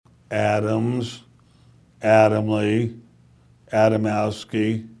Adams, Adamley,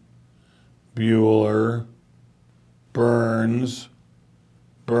 Adamowski, Bueller, Burns,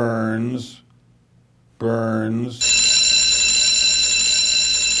 Burns, Burns.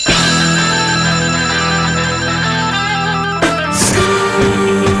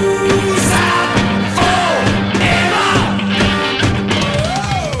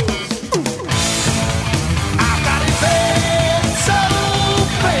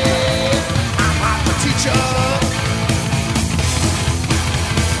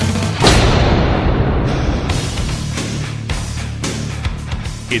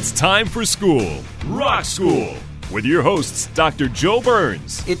 It's time for school, Rock School, with your hosts, Dr. Joe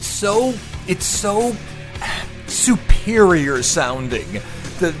Burns. It's so superior sounding.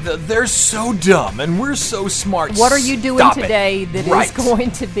 They're so dumb, and we're so smart. What are you doing Stop today it. that Right. is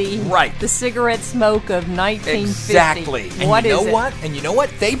going to be the cigarette smoke of 1950? Exactly. And what you is know it? what? And you know what?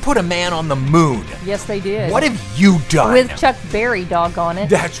 They put a man on the moon. Yes, they did. What have you done? With Chuck Berry, doggone it.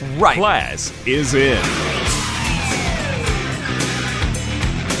 That's right. Class is in.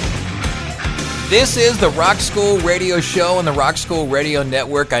 This is the Rock School Radio Show on the Rock School Radio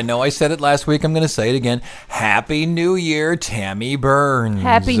Network. I know I said it last week. I'm going to say it again. Happy New Year, Tammy Burns.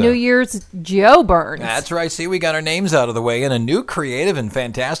 Happy New Year's, Joe Burns. That's right. See, we got our names out of the way in a new, creative, and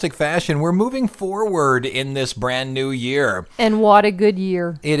fantastic fashion. We're moving forward in this brand new year. And what a good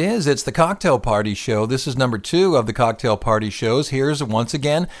year. It is. It's the Cocktail Party Show. This is number 2 of the Cocktail Party shows. Here's, once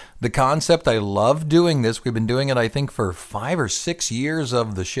again, the concept. I love doing this. We've been doing it, I think, for 5 or 6 years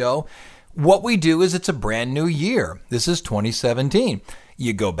of the show. What we do is it's a brand new year. This is 2017.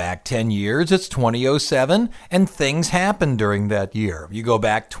 You go back 10 years, it's 2007, and things happened during that year. You go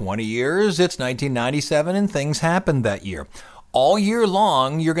back 20 years, it's 1997, and things happened that year. All year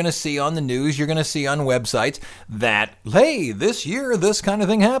long, you're going to see on the news, you're going to see on websites that, hey, this year, this kind of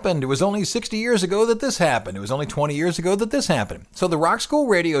thing happened. It was only 60 years ago that this happened. It was only 20 years ago that this happened. So the Rock School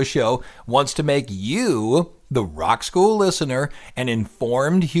Radio Show wants to make you, the Rock School listener, an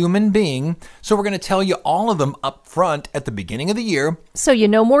informed human being. So we're going to tell you all of them up front at the beginning of the year. So you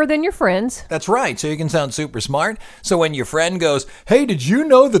know more than your friends. That's right. So you can sound super smart. So when your friend goes, hey, did you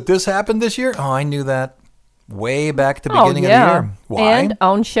know that this happened this year? Oh, I knew that. Way back at the beginning of the year. Why? And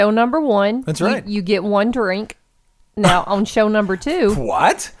on show number 1, that's right. You get 1 drink. Now, on show number 2,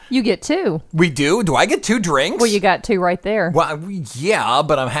 what? You get 2. We do? Do I get 2 drinks? Well, you got 2 right there. Well, yeah,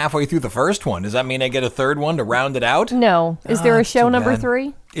 but I'm halfway through the first one. Does that mean I get a third one to round it out? No. Is there a show number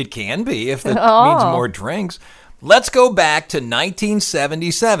 3? It can be if it means more drinks. Let's go back to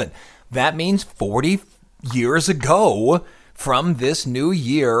 1977. That means 40 years ago from this new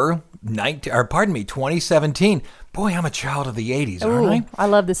year, 2017. Boy, I'm a child of the 80s, aren't I? I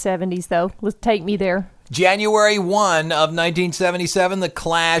love the 70s, though. Let's take me there. January 1 of 1977, The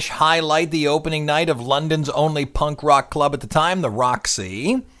Clash highlight the opening night of London's only punk rock club at the time, the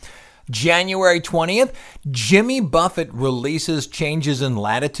Roxy. January 20th, Jimmy Buffett releases Changes in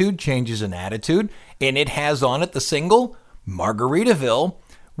Latitude, Changes in Attitude, and it has on it the single, Margaritaville,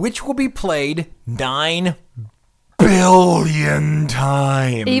 which will be played 9 billion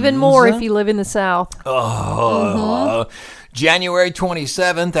times. Even more if you live in the South. January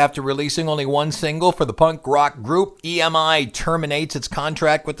 27th, after releasing only one single for the punk rock group, EMI terminates its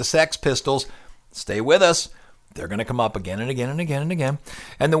contract with the Sex Pistols. Stay with us. They're going to come up again and again and again and again.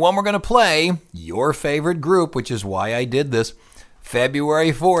 And the one we're going to play, your favorite group, which is why I did this,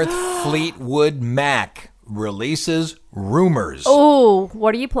 February 4th, Fleetwood Mac releases Rumors. Oh,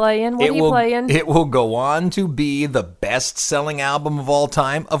 what are you playing? What are you playing? It will go on to be the best-selling album of all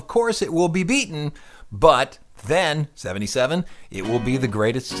time. Of course, it will be beaten, but then, 77, it will be the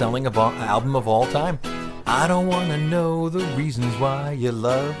greatest-selling album of all time. I don't want to know the reasons why you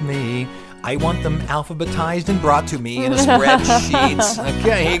love me. I want them alphabetized and brought to me in a spreadsheet.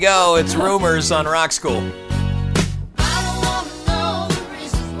 Okay, here you go. It's Rumors on Rock School.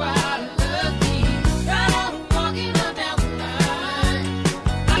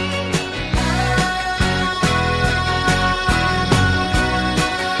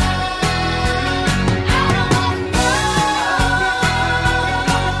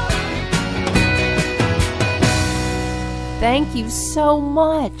 Thank you so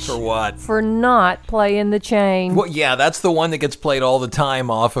much. For what? For not playing the chain. Well, yeah, that's the one that gets played all the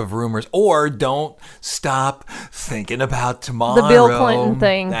time off of Rumors. Or Don't Stop Thinking About Tomorrow. The Bill Clinton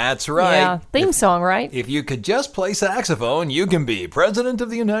thing. That's right. Yeah, theme song, right? If you could just play saxophone, you can be President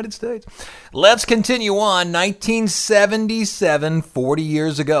of the United States. Let's continue on. 1977, 40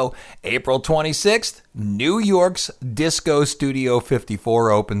 years ago, April 26th, New York's Disco Studio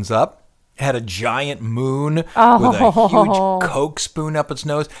 54 opens up. had a giant moon with Oh. a huge Coke spoon up its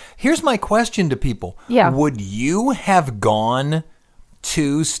nose. Here's my question to people. Yeah. Would you have gone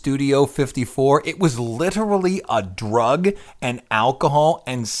to Studio 54? It was literally a drug and alcohol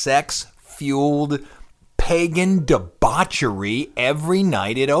and sex-fueled pagan debauchery every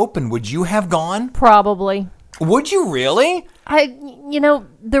night it opened. Would you have gone? Probably. Would you really?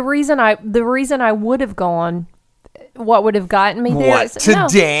 The reason I would have gone, what would have gotten me there? What, to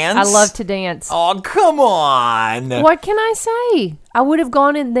dance? I love to dance. Oh, come on. What can I say? I would have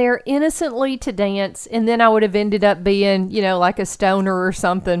gone in there innocently to dance, and then I would have ended up being, like a stoner or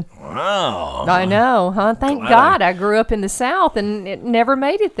something. Wow. I know, huh? Thank God I grew up in the South and it never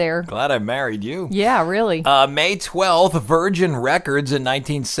made it there. Glad I married you. Yeah, really. May 12th, Virgin Records in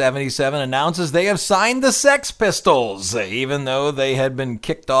 1977 announces they have signed the Sex Pistols, even though they had been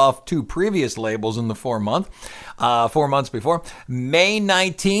kicked off 2 previous labels in the 4 months before. May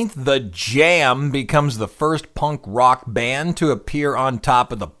 19th, The Jam becomes the first punk rock band to appear on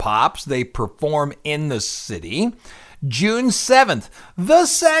Top of the Pops. They perform in the city. June 7th, the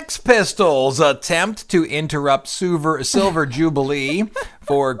Sex Pistols attempt to interrupt Silver Jubilee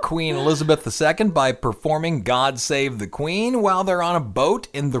for Queen Elizabeth II by performing God Save the Queen while they're on a boat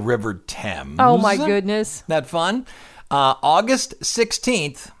in the River Thames. Oh, my goodness. That fun? August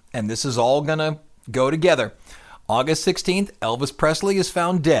 16th, and this is all going to go together. August 16th, Elvis Presley is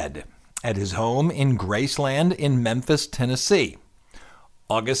found dead at his home in Graceland in Memphis, Tennessee.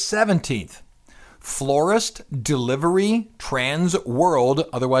 August 17th, Florist Delivery Trans World,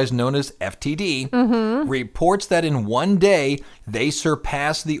 otherwise known as FTD, reports that in one day they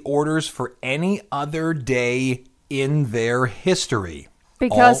surpassed the orders for any other day in their history.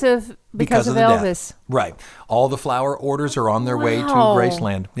 Because of the Elvis. Death. Right. All the flower orders are on their way to Wow.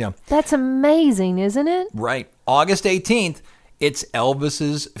 Graceland. Yeah. That's amazing, isn't it? Right. August 18th, it's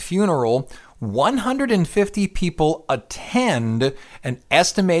Elvis's funeral. 150 people attend. An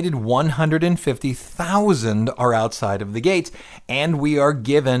estimated 150,000 are outside of the gates. And we are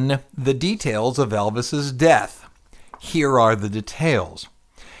given the details of Elvis's death. Here are the details.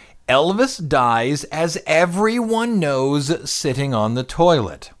 Elvis dies, as everyone knows, sitting on the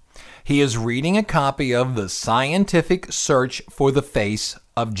toilet. He is reading a copy of The Scientific Search for the Face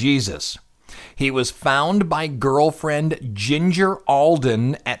of Jesus. He was found by girlfriend Ginger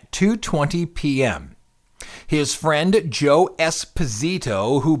Alden at 2:20 p.m. His friend Joe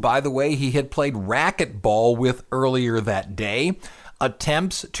Esposito, who, by the way, he had played racquetball with earlier that day,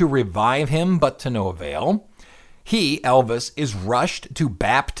 attempts to revive him, but to no avail. He, Elvis, is rushed to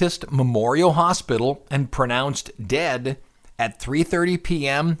Baptist Memorial Hospital and pronounced dead at 3:30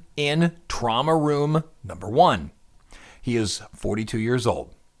 p.m. in trauma room number 1. He is 42 years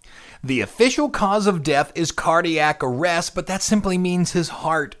old. The official cause of death is cardiac arrest, but that simply means his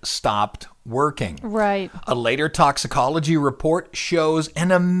heart stopped working. Right. A later toxicology report shows an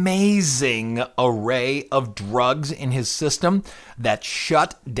amazing array of drugs in his system that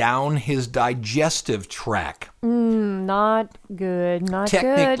shut down his digestive tract. Not good. Not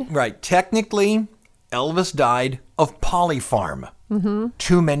good. Right. Technically, Elvis died of polypharm.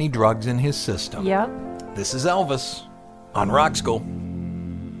 Too many drugs in his system. Yep. This is Elvis on Rock School.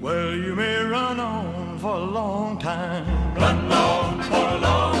 Well, you may run on for a long time. Run on for a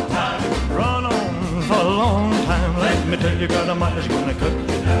long time. Run on for a long time. Let me tell you, God Almighty's gonna cook you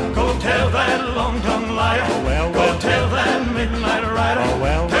down. Go tell that long-tongued liar. Oh, well. Go tell that midnight rider. Oh,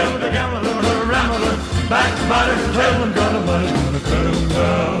 well. Tell the gambler, the rambler, backbiter. Tell them God Almighty's gonna cut him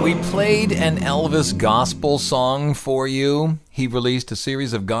down. We played an Elvis gospel song for you. He released a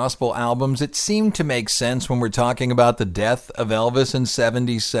series of gospel albums. It seemed to make sense when we're talking about the death of Elvis in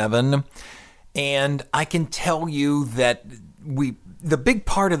 1977. And I can tell you that the big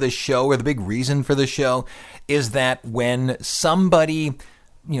part of the show, or the big reason for the show, is that when somebody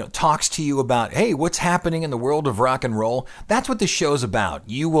talks to you about, hey, what's happening in the world of rock and roll, that's what the show's about.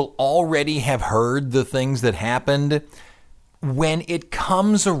 You will already have heard the things that happened. When it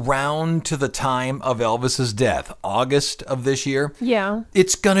comes around to the time of Elvis's death, August of this year, Yeah.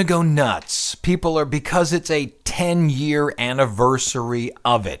 it's going to go nuts. Because it's a 10-year anniversary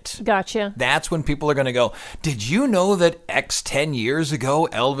of it. Gotcha. That's when people are going to go, did you know that X 10 years ago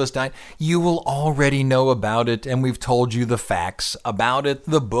Elvis died? You will already know about it, and we've told you the facts about it,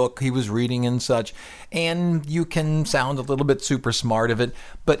 the book he was reading and such, and you can sound a little bit super smart of it,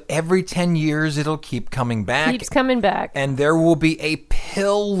 but every 10 years it'll keep coming back. Keeps coming back. And there will be a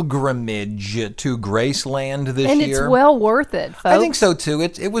pilgrimage to Graceland this And year. it's well worth it, folks. I think so, too.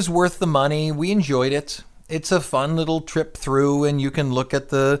 It was worth the money. We enjoyed it. It's a fun little trip through, and you can look at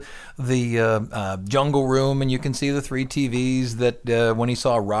the jungle room, and you can see the 3 TVs that when he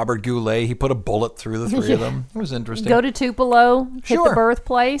saw Robert Goulet, he put a bullet through the 3 of them. It was interesting. Go to Tupelo, hit Sure. the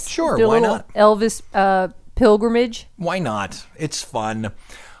birthplace. Sure, do a why little not? Elvis pilgrimage. Why not? It's fun.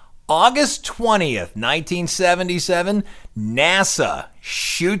 August 20th, 1977, NASA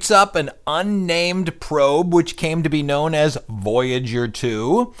shoots up an unnamed probe which came to be known as Voyager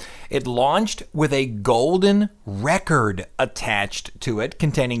 2. It launched with a golden record attached to it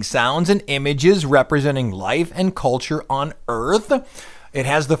containing sounds and images representing life and culture on Earth. It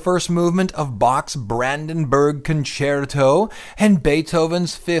has the first movement of Bach's Brandenburg Concerto and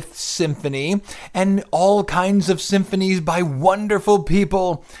Beethoven's Fifth Symphony and all kinds of symphonies by wonderful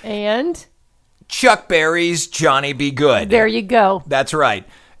people. And Chuck Berry's Johnny Be Good. there you go. That's right.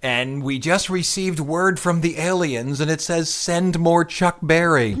 And we just received word from the aliens, and it says, send more Chuck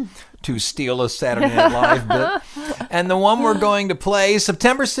Berry to steal a Saturday Night Live bit. And the one we're going to play,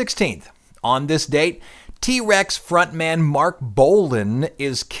 September 16th. On this date, T-Rex frontman Mark Bolan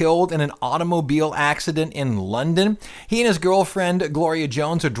is killed in an automobile accident in London. He and his girlfriend, Gloria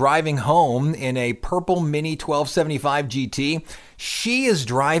Jones, are driving home in a purple Mini 1275 GT. She is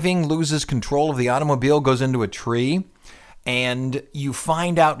driving, loses control of the automobile, goes into a tree. And you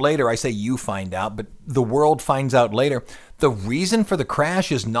find out later, I say you find out, but the world finds out later, the reason for the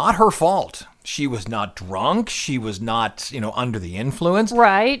crash is not her fault. She was not drunk. She was not, under the influence.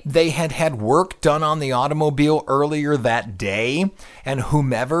 Right. They had work done on the automobile earlier that day, and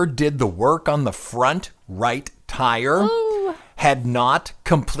whomever did the work on the front right tire had not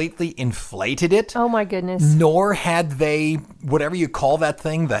completely inflated it. Oh, my goodness. Nor had they, whatever you call that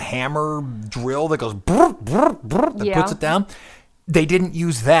thing, the hammer drill that goes brr, brr, brr, that puts it down. They didn't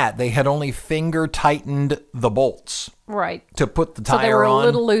use that. They had only finger tightened the bolts. Right. To put the tire on. So they were a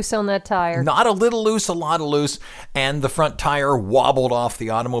little loose on that tire. Not a little loose, a lot of loose. And the front tire wobbled off the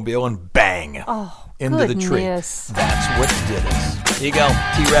automobile and bang into the tree. That's what did it. Here you go.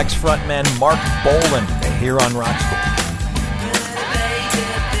 T-Rex frontman Mark Bolan here on Rock School.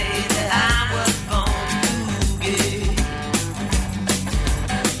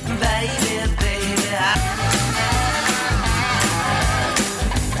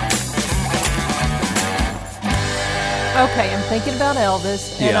 Okay, I'm thinking about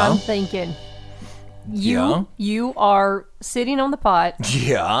Elvis, and I'm thinking, you are sitting on the pot.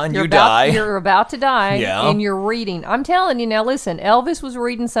 Yeah, and die. You're about to die, Yeah. and you're reading. I'm telling you now, listen, Elvis was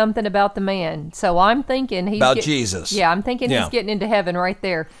reading something about the man, so I'm thinking he's... About Jesus. Yeah, I'm thinking he's getting into heaven right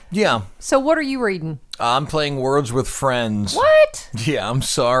there. Yeah. So what are you reading? I'm playing Words with Friends. What? Yeah, I'm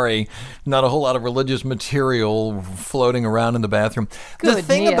sorry. Not a whole lot of religious material floating around in the bathroom. Goodness.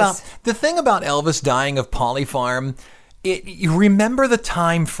 The thing about Elvis dying of polyfarm, you remember the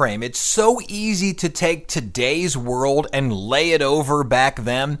time frame. It's so easy to take today's world and lay it over back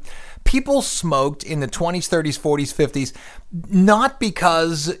then. People smoked in the 20s, 30s, 40s, 50s, not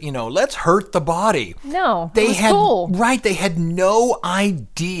because, let's hurt the body. No, it was cool. Right, they had no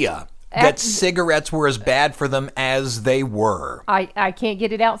idea that cigarettes were as bad for them as they were. I can't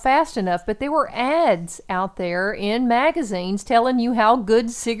get it out fast enough, but there were ads out there in magazines telling you how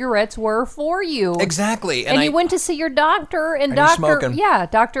good cigarettes were for you. Exactly. And you went to see your doctor, and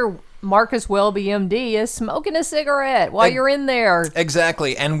Dr. Marcus Welby, MD, is smoking a cigarette while you're in there.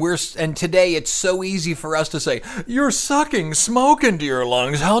 Exactly. And today it's so easy for us to say, you're sucking smoke into your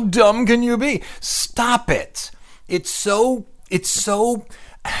lungs. How dumb can you be? Stop it. It's so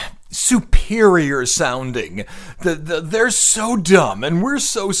superior sounding. They're so dumb and we're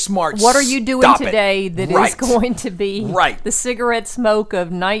so smart. What are you doing today that is going to be the cigarette smoke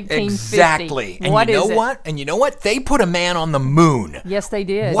of 1950? Exactly. And you know what? They put a man on the moon. Yes, they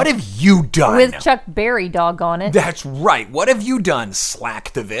did. What have you done? With Chuck Berry, doggone it. That's right. What have you done,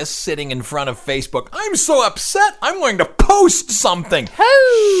 slacktivist, sitting in front of Facebook? I'm so upset, I'm going to post something.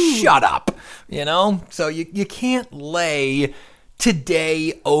 Shut up. So you can't lay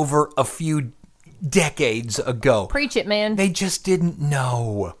today over a few decades ago. Preach it, man. They just didn't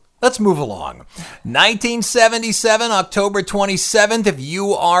know. Let's move along. 1977, October 27th. If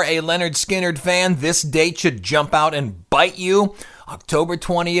you are a Leonard Skinner fan, this date should jump out and bite you. October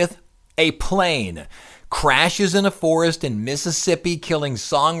 20th, a plane crashes in a forest in Mississippi, killing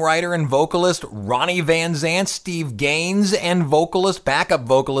songwriter and vocalist Ronnie Van Zant, Steve Gaines, and backup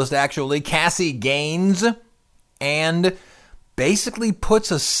vocalist Cassie Gaines, and basically puts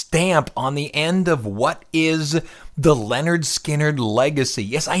a stamp on the end of what is the Leonard Skinner legacy.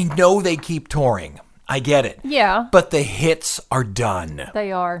 Yes, I know they keep touring. I get it. Yeah. But the hits are done.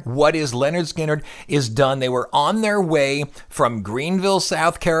 They are. What is Leonard Skinner is done. They were on their way from Greenville,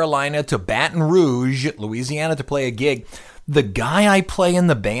 South Carolina to Baton Rouge, Louisiana to play a gig. The guy I play in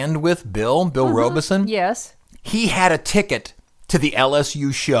the band with, Bill Robeson, Yes. he had a ticket to the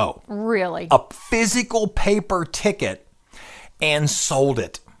LSU show. Really? A physical paper ticket, and sold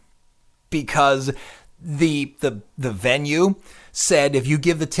it because the venue said, if you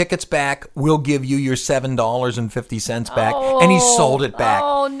give the tickets back, we'll give you your $7.50 back. And he sold it back.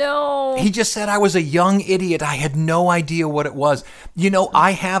 Oh, no. He just said, I was a young idiot. I had no idea what it was. You know,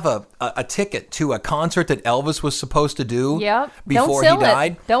 I have a ticket to a concert that Elvis was supposed to do before he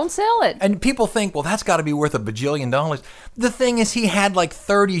died. Don't sell it. And people think, well, that's got to be worth $1 bajillion. The thing is, he had like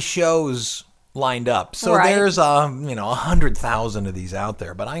 30 shows lined up. So there's 100,000 of these out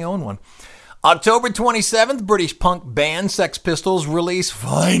there, but I own one. October 27th, British punk band Sex Pistols release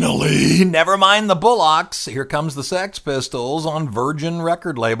finally Nevermind the Bullocks. Here comes the Sex Pistols on Virgin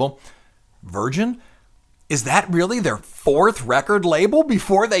record label. Virgin? Is that really their 4th record label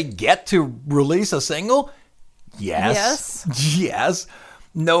before they get to release a single? Yes. Yes.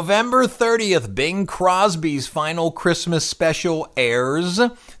 November 30th, Bing Crosby's final Christmas special airs.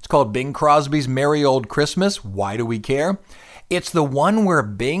 It's called Bing Crosby's Merry Old Christmas. Why do we care? It's the one where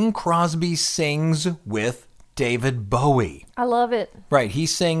Bing Crosby sings with David Bowie. I love it. Right, he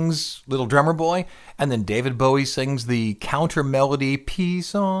sings Little Drummer Boy, and then David Bowie sings the counter melody,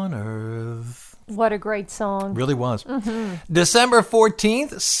 Peace on Earth. What a great song. Really was. December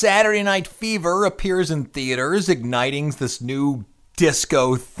 14th, Saturday Night Fever appears in theaters, igniting this new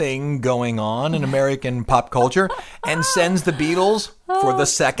disco thing going on in American pop culture, and sends the Beatles for the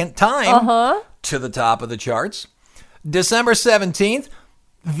second time to the top of the charts. December 17th,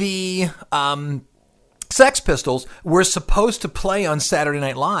 the Sex Pistols were supposed to play on Saturday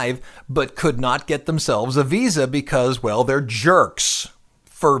Night Live, but could not get themselves a visa because, well, they're jerks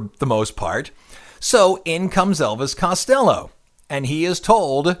for the most part. So in comes Elvis Costello, and he is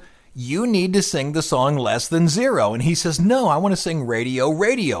told, you need to sing the song Less Than Zero. And he says, no, I want to sing Radio,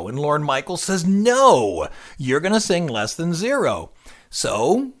 Radio. And Lorne Michaels says, no, you're going to sing Less Than Zero.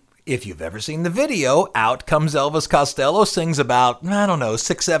 So if you've ever seen the video, out comes Elvis Costello, sings about,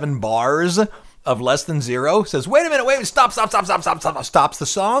 6-7 bars of Less Than Zero, says, wait a minute, stop, stops the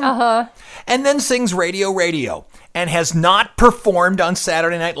song, and then sings Radio, Radio, and has not performed on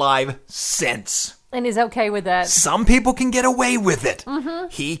Saturday Night Live since. And is okay with that. Some people can get away with it.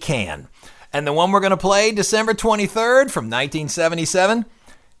 He can. And the one we're going to play, December 23rd from 1977,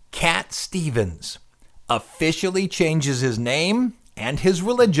 Cat Stevens officially changes his name and his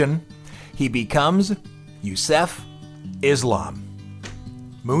religion. He becomes Yusef Islam.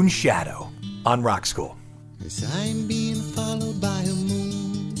 Moon Shadow on Rock School. As I'm being followed by a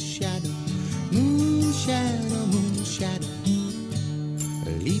moon shadow, moon shadow, moon shadow,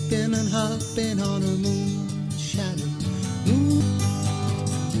 leaping and hopping on a moon shadow.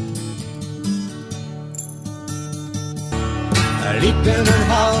 Leaping and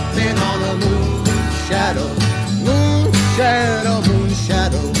hopping on a moon shadow, moon shadow, moon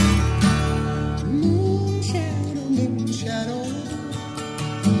shadow, moon shadow, moon shadow,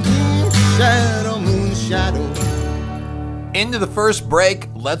 moon shadow, moon shadow. Into the first break,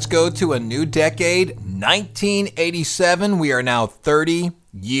 let's go to a new decade, 1987. We are now 30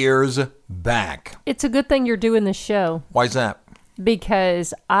 years back. It's a good thing you're doing this show. Why's that?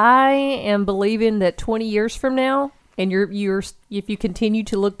 Because I am believing that 20 years from now, and you're if you continue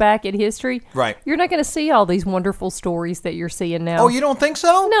to look back at history, right, you're not going to see all these wonderful stories that you're seeing now. Oh, you don't think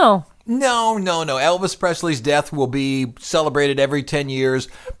so? No. No. Elvis Presley's death will be celebrated every 10 years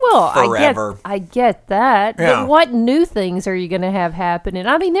forever. I get that. Yeah. But what new things are you going to have happening?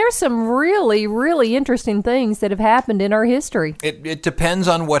 I mean, there's some really, really interesting things that have happened in our history. It depends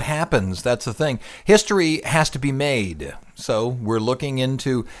on what happens. That's the thing. History has to be made. So we're looking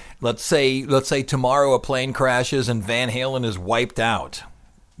into, let's say tomorrow a plane crashes and Van Halen is wiped out.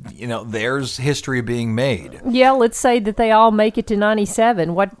 There's history being made. Yeah, let's say that they all make it to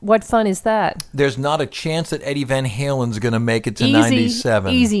 97. What fun is that? There's not a chance that Eddie Van Halen's going to make it to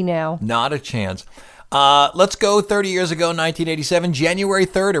 97. Easy now. Not a chance. Let's go 30 years ago, 1987. January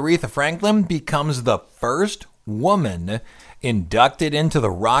 3rd, Aretha Franklin becomes the first woman inducted into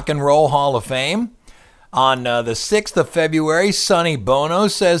the Rock and Roll Hall of Fame. On the 6th of February, Sonny Bono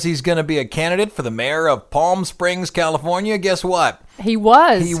says he's going to be a candidate for the mayor of Palm Springs, California. Guess what? He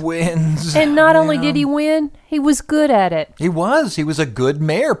was. He wins. And not only did he win, he was good at it. He was. He was a good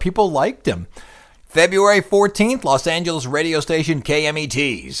mayor. People liked him. February 14th, Los Angeles radio station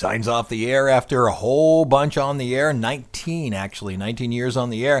KMET signs off the air after a whole bunch on the air, 19 years on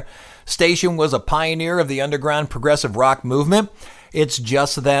the air. Station was a pioneer of the underground progressive rock movement. It's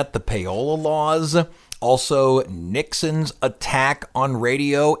just that the payola laws, also Nixon's attack on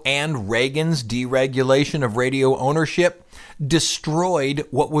radio and Reagan's deregulation of radio ownership destroyed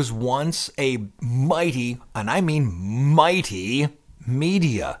what was once a mighty, and I mean mighty,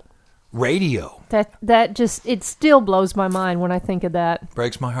 media. Radio. That just, it still blows my mind when I think of that.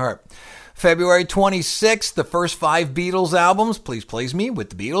 Breaks my heart. February 26th, the first 5 Beatles albums, Please Please Me, With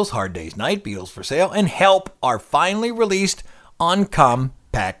the Beatles, Hard Day's Night, Beatles for Sale, and Help are finally released on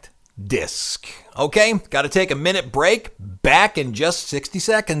compact disc. Okay, got to take a minute break. Back in just 60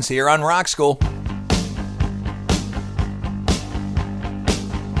 seconds here on Rock School.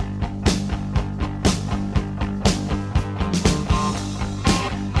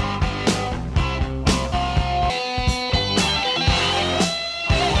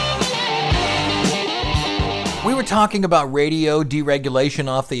 We were talking about radio deregulation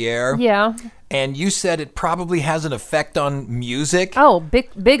off the air. Yeah. And you said it probably has an effect on music. Oh,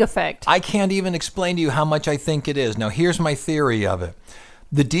 big effect. I can't even explain to you how much I think it is. Now, here's my theory of it.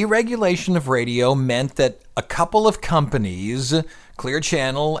 The deregulation of radio meant that a couple of companies, Clear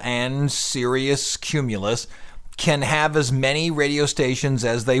Channel and Sirius Cumulus, can have as many radio stations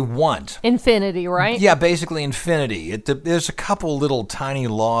as they want. Infinity, right? Yeah, basically infinity. There's a couple little tiny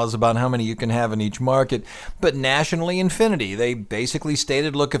laws about how many you can have in each market, but nationally infinity. They basically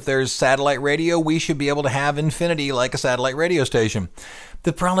stated, look, if there's satellite radio, we should be able to have infinity like a satellite radio station.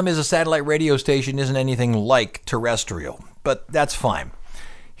 The problem is a satellite radio station isn't anything like terrestrial, but that's fine.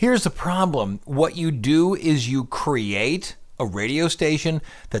 Here's the problem. What you do is you create a radio station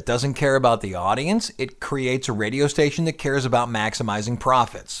that doesn't care about the audience. It creates a radio station that cares about maximizing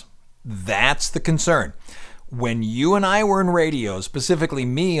profits. That's the concern. When you and I were in radio, specifically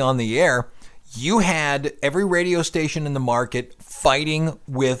me on the air, you had every radio station in the market fighting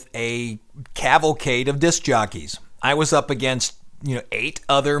with a cavalcade of disc jockeys. I was up against, 8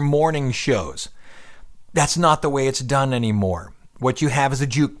 other morning shows. That's not the way it's done anymore. What you have is a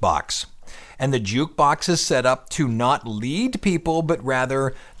jukebox. And the jukebox is set up to not lead people, but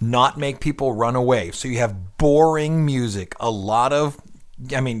rather not make people run away. So you have boring music. God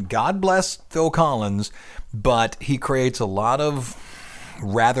bless Phil Collins, but he creates a lot of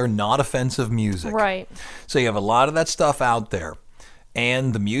rather not offensive music. Right. So you have a lot of that stuff out there.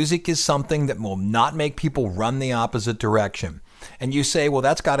 And the music is something that will not make people run the opposite direction. And you say, well,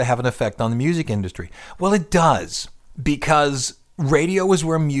 that's got to have an effect on the music industry. Well, it does, because radio is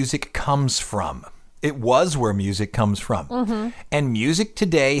where music comes from. It was where music comes from. Mm-hmm. And music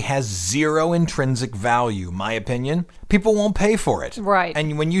today has zero intrinsic value, my opinion. People won't pay for it. Right.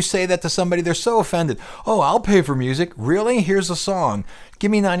 And when you say that to somebody, they're so offended. Oh, I'll pay for music. Really? Here's a song.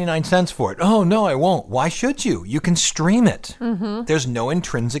 Give me 99 cents for it. Oh, no, I won't. Why should you? You can stream it. Mm-hmm. There's no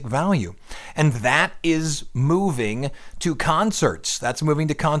intrinsic value. And that is moving to concerts. That's moving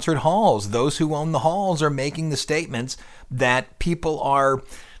to concert halls. Those who own the halls are making the statements that people are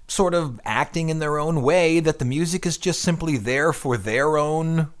sort of acting in their own way, that the music is just simply there for their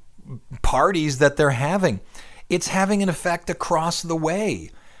own parties that they're having. It's having an effect across the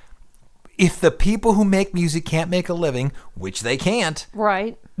way. If the people who make music can't make a living, which they can't,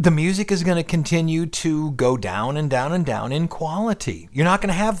 right, the music is going to continue to go down and down and down in quality. You're not going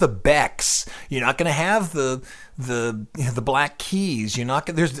to have the Becks. You're not going to have the Black Keys. You're not.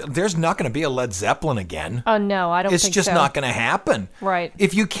 There's not going to be a Led Zeppelin again. Oh no, I don't. It's think just so. not going to happen. Right.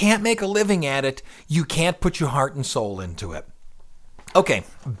 If you can't make a living at it, you can't put your heart and soul into it. Okay,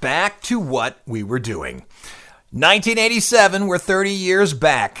 back to what we were doing. 1987, we're 30 years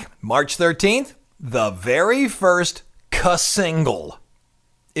back. March 13th, the very first Ka-single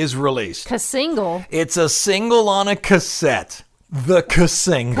is released. Ka-single? It's a single on a cassette. The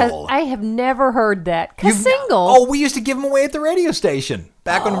Ka-single. I have never heard that. Ka-single? Oh, we used to give them away at the radio station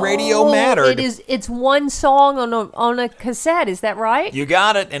back when radio mattered. It's one song on a cassette, is that right? You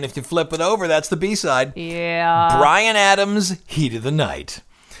got it, and if you flip it over, that's the B-side. Yeah. Bryan Adams, Heat of the Night.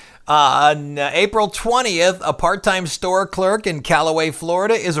 On April 20th, a part-time store clerk in Callaway,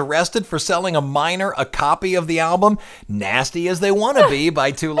 Florida, is arrested for selling a minor a copy of the album Nasty As They Wanna Be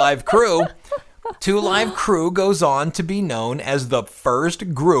by Two Live Crew. Two Live Crew goes on to be known as the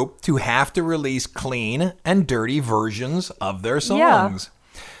first group to have to release clean and dirty versions of their songs. Yeah.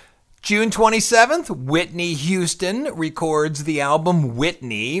 June 27th, Whitney Houston records the album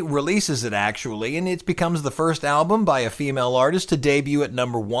Whitney, releases it actually, and it becomes the first album by a female artist to debut at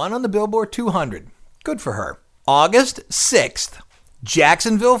number 1 on the Billboard 200. Good for her. August 6th,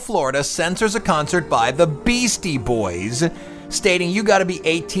 Jacksonville, Florida censors a concert by the Beastie Boys, stating you got to be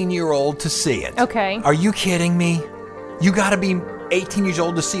 18-year-old to see it. Okay. Are you kidding me? You got to be 18 years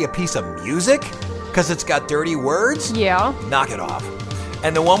old to see a piece of music because it's got dirty words? Yeah. Knock it off.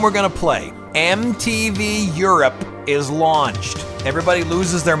 And the one we're going to play, MTV Europe is launched. Everybody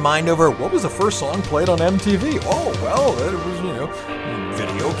loses their mind over, what was the first song played on MTV? Oh, well, it was,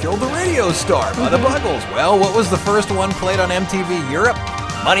 Video Killed the Radio Star by the Buggles. Well, what was the first one played on MTV Europe?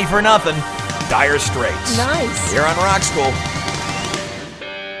 Money for Nothing, Dire Straits. Nice. Here on Rock School.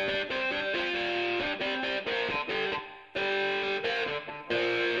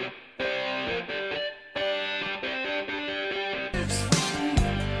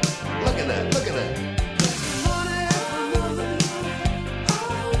 Look at that, look at that.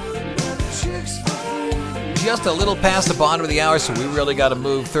 Just a little past the bottom of the hour, so we really got to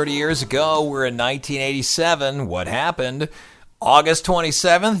move. 30 years ago, we're in 1987. What happened? August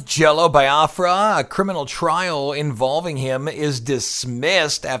 27th, Jello Biafra, a criminal trial involving him, is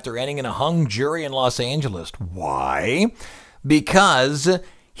dismissed after ending in a hung jury in Los Angeles. Why? Because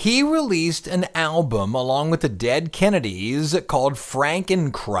he released an album along with the Dead Kennedys called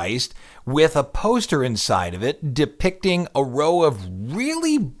Frankenchrist with a poster inside of it depicting a row of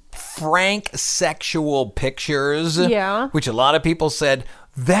really frank sexual pictures. Yeah. Which a lot of people said,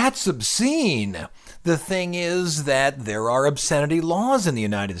 that's obscene. The thing is that there are obscenity laws in the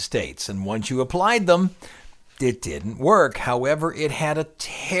United States, and once you applied them, it didn't work. However, it had a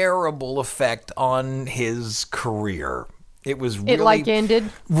terrible effect on his career. It was really... It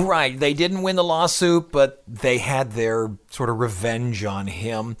ended? Right. They didn't win the lawsuit, but they had their sort of revenge on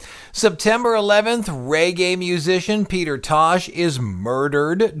him. September 11th, reggae musician Peter Tosh is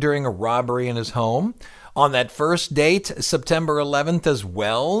murdered during a robbery in his home. On that first date, September 11th as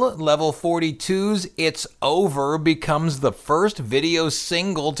well, Level 42's It's Over becomes the first video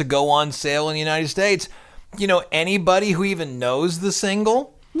single to go on sale in the United States. You know anybody who even knows the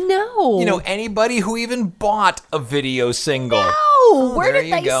single? No. You know anybody who even bought a video single? No. Where there did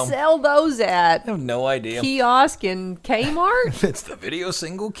you they go. sell those at? I have no idea. Kiosk in Kmart? It's the video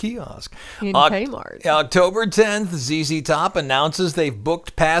single kiosk. In Kmart. October 10th, ZZ Top announces they've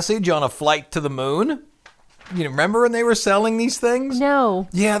booked passage on a flight to the moon. You remember when they were selling these things? No.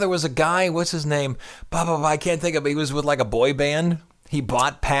 Yeah, there was a guy, what's his name? I can't think of it. He was with like a boy band. He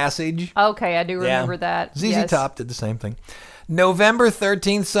bought passage. Okay, I do remember that. ZZ Top did the same thing. November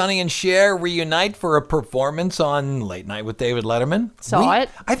 13th, Sonny and Cher reunite for a performance on Late Night with David Letterman. Saw it.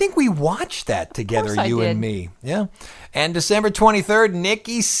 I think we watched that together, I you did. and me. Yeah. And December 23rd,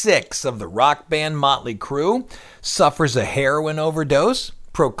 Nikki Sixx of the rock band Motley Crue suffers a heroin overdose,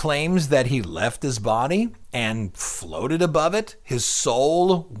 proclaims that he left his body and floated above it. His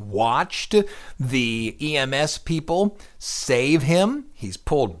soul watched the EMS people save him. He's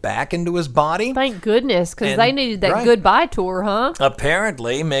pulled back into his body. Thank goodness, because And- they needed that right. goodbye tour, huh?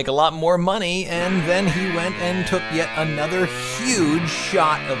 Apparently make a lot more money, and then he went and took yet another huge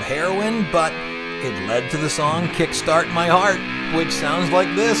shot of heroin, but it led to the song Kickstart My Heart, which sounds like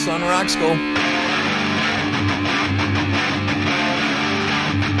this on Rock School.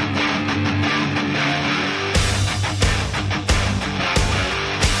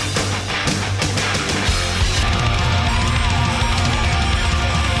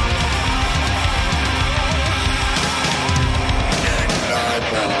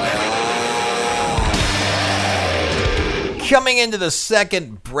 Coming into the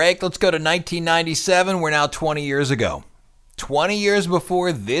second break, let's go to 1997. We're now 20 years ago. 20 years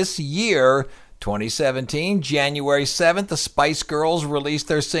before this year, 2017, January 7th, the Spice Girls released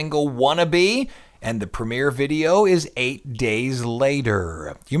their single Wannabe, and the premiere video is 8 days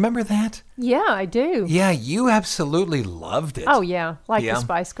later. Do you remember that? Yeah, I do. Yeah, you absolutely loved it. Oh, yeah. Like Yeah. the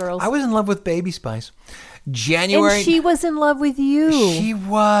Spice Girls. I was in love with Baby Spice. January... And she was in love with you. She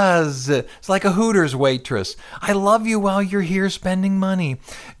was. It's like a Hooters waitress. I love you while you're here spending money.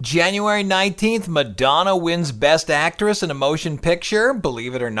 January 19th, Madonna wins Best Actress in a Motion Picture,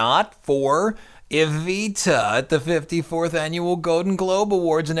 believe it or not, for Evita at the 54th Annual Golden Globe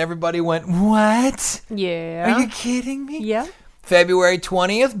Awards, and everybody went, what? Yeah. Are you kidding me? Yeah. February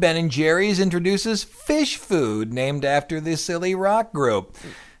 20th, Ben & Jerry's introduces fish food named after the silly rock group.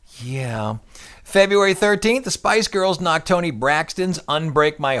 Yeah. February 13th, the Spice Girls knocked Toni Braxton's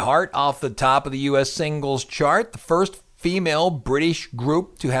Unbreak My Heart off the top of the U.S. singles chart, the first female British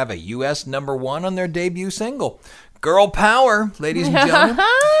group to have a U.S. #1 on their debut single. Girl power, ladies and gentlemen.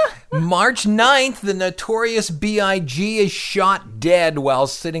 March 9th, the Notorious B.I.G. is shot dead while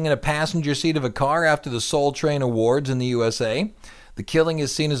sitting in a passenger seat of a car after the Soul Train Awards in the USA. The killing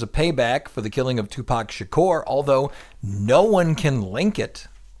is seen as a payback for the killing of Tupac Shakur, although no one can link it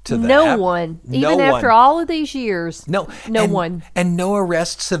to that. No one. Even after all of these years. No one. And no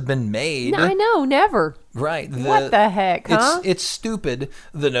arrests have been made. No, I know, never. Right. What the heck, huh? It's stupid.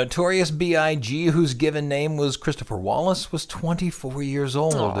 The Notorious B.I.G., whose given name was Christopher Wallace, was 24 years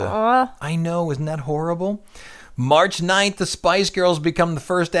old. I know, isn't that horrible? March 9th, the Spice Girls become the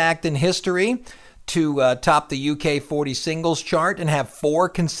first act in history to top the UK 40 singles chart and have 4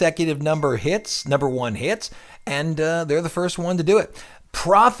 consecutive number one hits, and they're the first one to do it.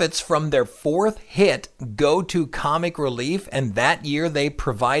 Profits from their 4th hit go to Comic Relief, and that year they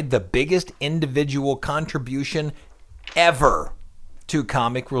provide the biggest individual contribution ever to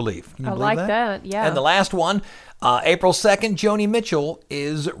Comic Relief. Can you believe that, yeah. And the last one, April 2nd, Joni Mitchell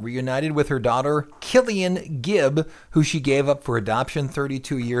is reunited with her daughter, Killian Gibb, who she gave up for adoption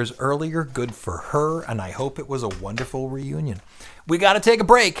 32 years earlier. Good for her, and I hope it was a wonderful reunion. We got to take a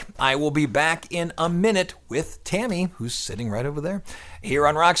break. I will be back in a minute with Tammy, who's sitting right over there, here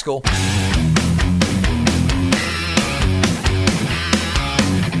on Rock School.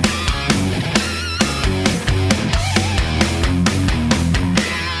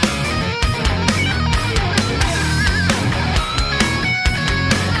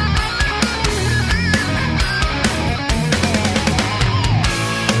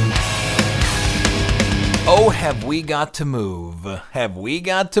 Oh, have we got to move? Have we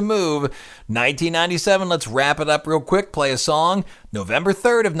got to move? 1997, let's wrap it up real quick. Play a song. November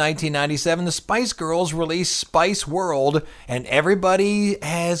 3rd of 1997, the Spice Girls released Spice World, and everybody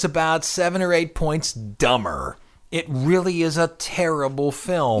has about 7 or 8 points dumber. It really is a terrible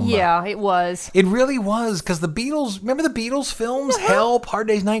film. Yeah, it was. It really was, because the Beatles, remember the Beatles films? Help, Hard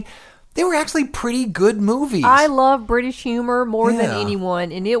Day's Night? They were actually pretty good movies. I love British humor more than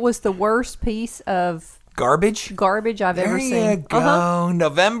anyone, and it was the worst piece of garbage I've ever seen. There you go.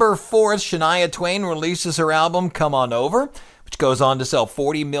 November 4th, Shania Twain releases her album Come On Over, which goes on to sell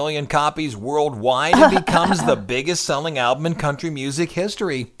 40 million copies worldwide and becomes the biggest selling album in country music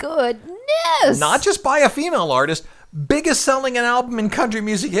history. Goodness! Not just by a female artist, biggest selling album in country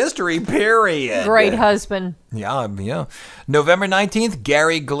music history, period. Great husband. Yeah. November 19th,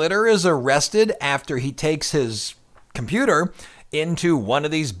 Gary Glitter is arrested after he takes his computer into one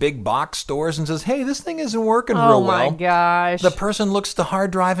of these big box stores and says, hey, this thing isn't working real well. Oh, my gosh. The person looks at the hard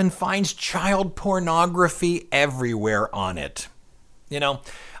drive and finds child pornography everywhere on it. You know,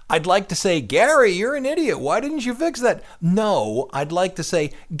 I'd like to say, Gary, you're an idiot. Why didn't you fix that? No, I'd like to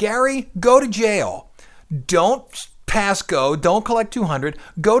say, Gary, go to jail. Don't pass go. Don't collect 200.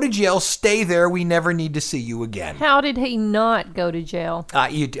 Go to jail. Stay there. We never need to see you again. How did he not go to jail? I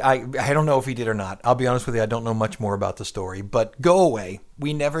don't know if he did or not. I'll be honest with you. I don't know much more about the story. But go away.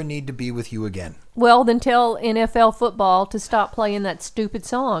 We never need to be with you again. Well, then tell NFL football to stop playing that stupid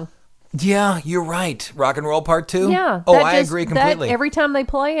song. Yeah, you're right. Rock and Roll Part 2? Yeah. Oh, I agree completely. Every time they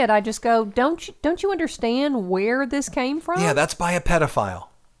play it, I just go, don't you understand where this came from? Yeah, that's by a pedophile.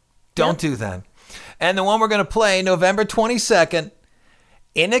 Don't do that. And the one we're going to play, November 22nd,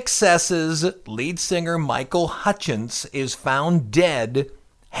 In Excess's lead singer Michael Hutchence is found dead,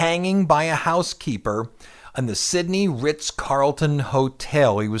 hanging by a housekeeper in the Sydney Ritz-Carlton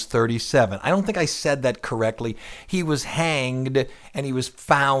Hotel. He was 37. I don't think I said that correctly. He was hanged and he was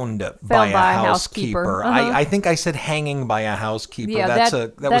found by a housekeeper. I think I said hanging by a housekeeper. Yeah,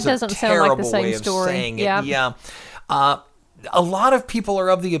 that was a terrible way of saying it. Yeah. A lot of people are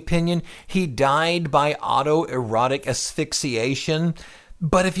of the opinion he died by autoerotic asphyxiation.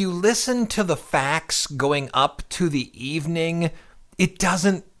 But if you listen to the facts going up to the evening, it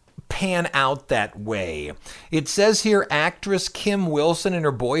doesn't pan out that way. It says here actress Kim Wilson and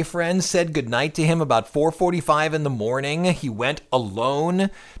her boyfriend said goodnight to him about 4:45 in the morning. He went alone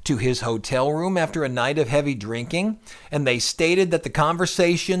to his hotel room after a night of heavy drinking, and they stated that the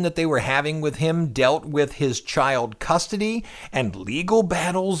conversation that they were having with him dealt with his child custody and legal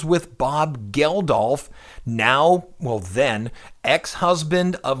battles with Bob Geldof, then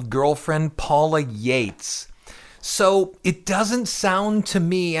ex-husband of girlfriend Paula Yates. So it doesn't sound to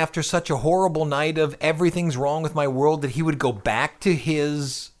me, after such a horrible night of everything's wrong with my world, that he would go back to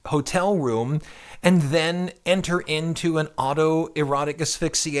his hotel room and then enter into an autoerotic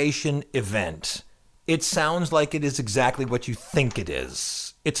asphyxiation event. It sounds like it is exactly what you think it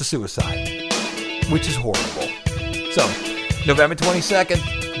is. It's a suicide, which is horrible. So, November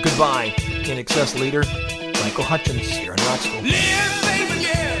 22nd, goodbye. In Excess leader, Michael Hutchence, here on Rock School.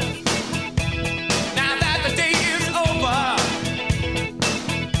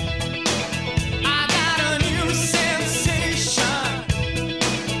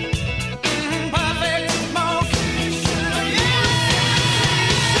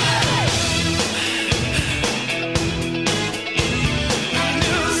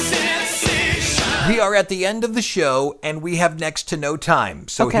 are at the end of the show, and we have next to no time.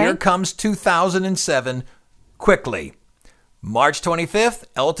 So Okay. here comes 2007 quickly. March 25th,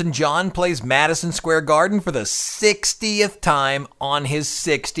 Elton John plays Madison Square Garden for the 60th time on his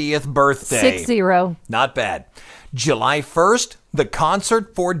 60th birthday. 6-0. Not bad. July 1st, the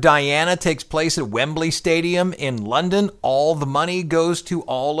concert for Diana takes place at Wembley Stadium in London. All the money goes to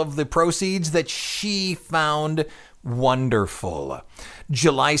all of the proceeds that she found wonderful.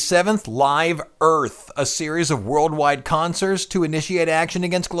 July 7th, Live Earth, a series of worldwide concerts to initiate action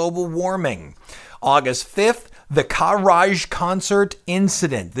against global warming. August 5th, the Karaj concert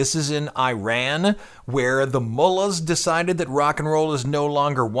incident. This is in Iran, where the mullahs decided that rock and roll is no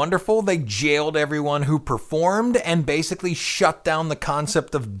longer wonderful. They jailed everyone who performed and basically shut down the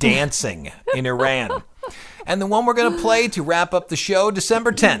concept of dancing in Iran. And the one we're going to play to wrap up the show,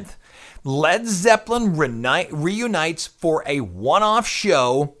 December 10th, Led Zeppelin reunites for a one-off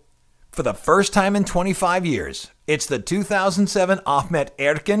show for the first time in 25 years. It's the 2007 Ahmet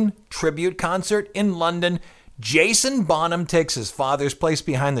Erkin tribute concert in London. Jason Bonham takes his father's place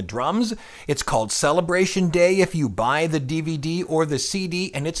behind the drums. It's called Celebration Day if you buy the DVD or the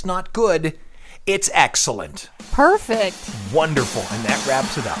CD, and it's not good. It's excellent. Perfect. Wonderful. And that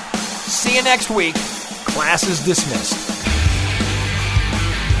wraps it up. See you next week. Class is dismissed.